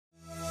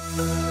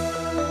I'm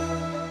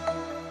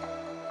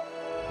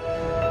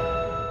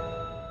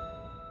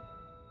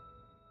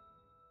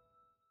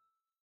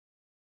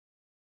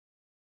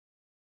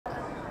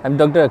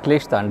Dr.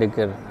 Akhilesh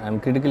Tandekar. I'm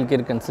critical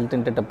care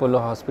consultant at Apollo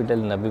Hospital,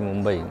 Navi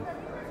Mumbai.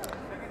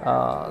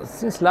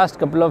 Since last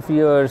couple of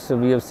years,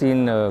 we have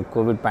seen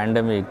COVID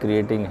pandemic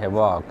creating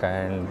havoc,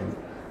 and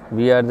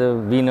we are the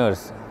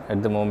winners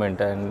at the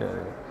moment. And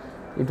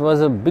it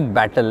was a big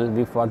battle.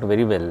 We fought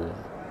very well.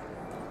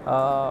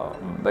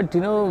 But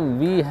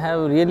we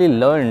have really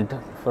learned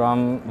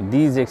from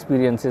these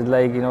experiences.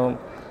 Like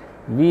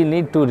we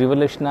need to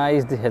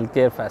revolutionize the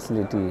healthcare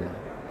facility,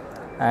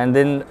 and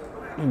then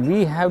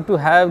we have to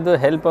have the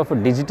help of a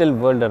digital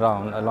world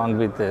along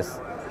with this.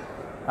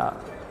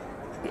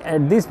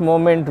 At this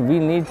moment, we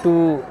need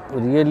to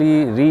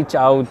really reach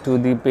out to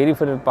the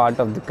peripheral part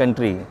of the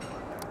country.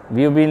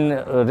 We have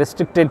been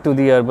restricted to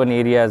the urban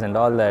areas and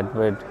all that,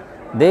 but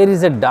there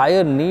is a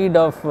dire need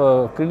of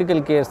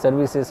critical care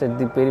services at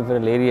the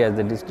peripheral areas,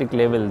 the district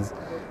levels,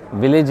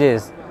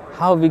 villages.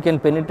 How we can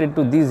penetrate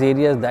to these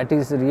areas, that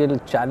is a real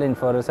challenge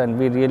for us, and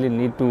we really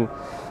need to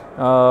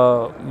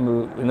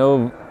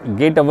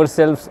get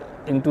ourselves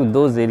into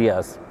those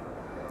areas.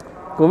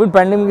 COVID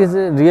pandemic has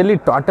really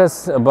taught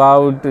us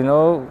about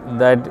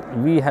that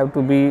we have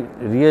to be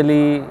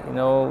really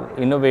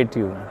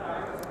innovative.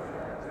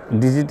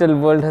 Digital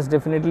world has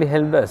definitely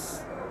helped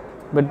us,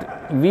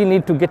 but we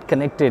need to get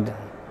connected.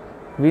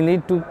 We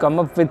need to come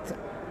up with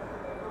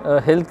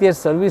healthcare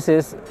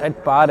services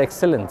at par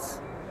excellence,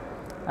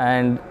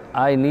 and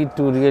I need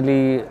to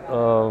really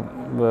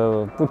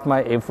put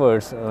my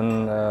efforts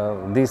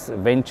on this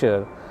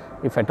venture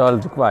if at all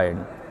required.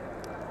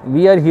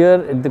 We are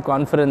here at the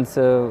conference,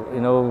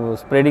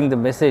 spreading the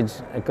message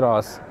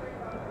across,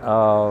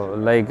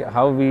 like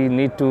how we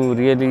need to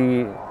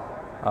really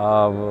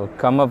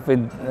come up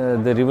with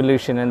the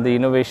revolution and the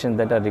innovation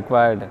that are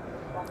required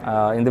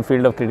in the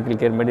field of critical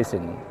care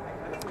medicine.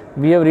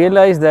 We have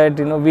realized that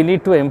we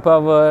need to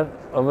empower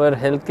our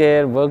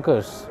healthcare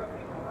workers.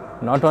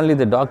 Not only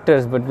the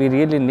doctors, but we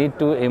really need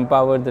to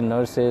empower the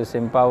nurses,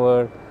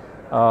 empower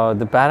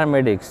the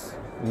paramedics,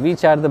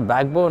 which are the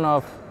backbone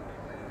of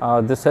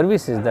the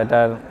services that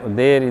are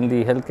there in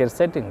the healthcare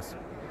settings.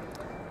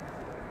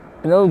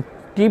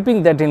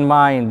 Keeping that in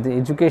mind, the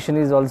education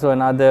is also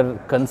another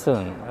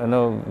concern.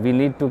 We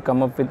need to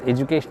come up with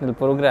educational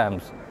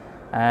programs,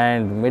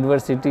 and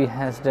Medvarsity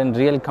has done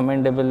real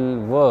commendable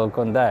work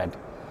on that.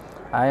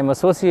 I am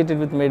associated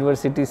with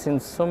Medvarsity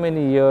since so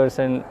many years,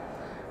 and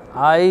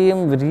I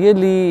am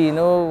really,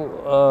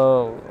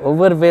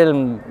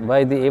 overwhelmed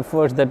by the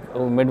efforts that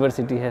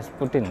Medvarsity has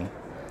put in.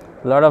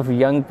 A lot of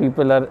young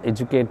people are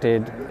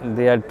educated;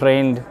 they are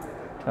trained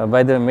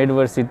by the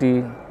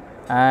Medvarsity,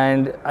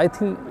 and I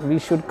think we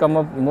should come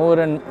up more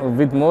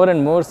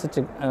and more such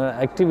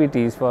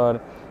activities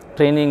for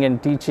training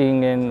and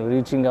teaching and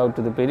reaching out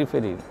to the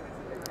periphery.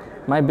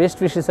 My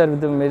best wishes are with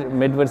the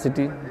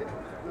Medvarsity.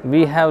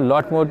 We have a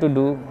lot more to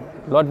do,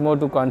 lot more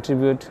to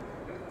contribute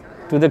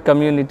to the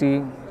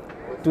community,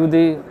 to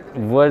the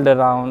world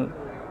around,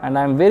 and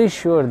I am very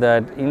sure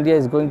that India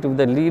is going to be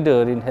the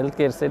leader in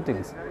healthcare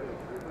settings.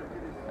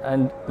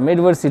 And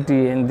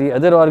Medvarsity and the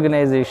other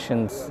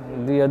organizations,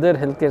 the other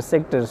healthcare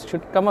sectors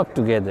should come up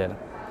together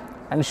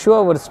and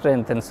show our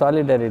strength and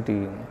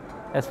solidarity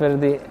as far as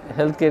the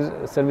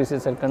healthcare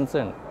services are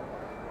concerned.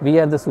 We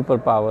are the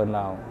superpower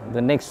now,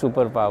 the next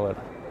superpower.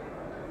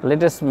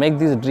 Let us make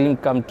this dream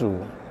come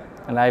true,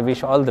 and I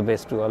wish all the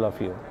best to all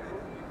of you.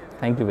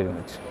 Thank you very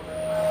much.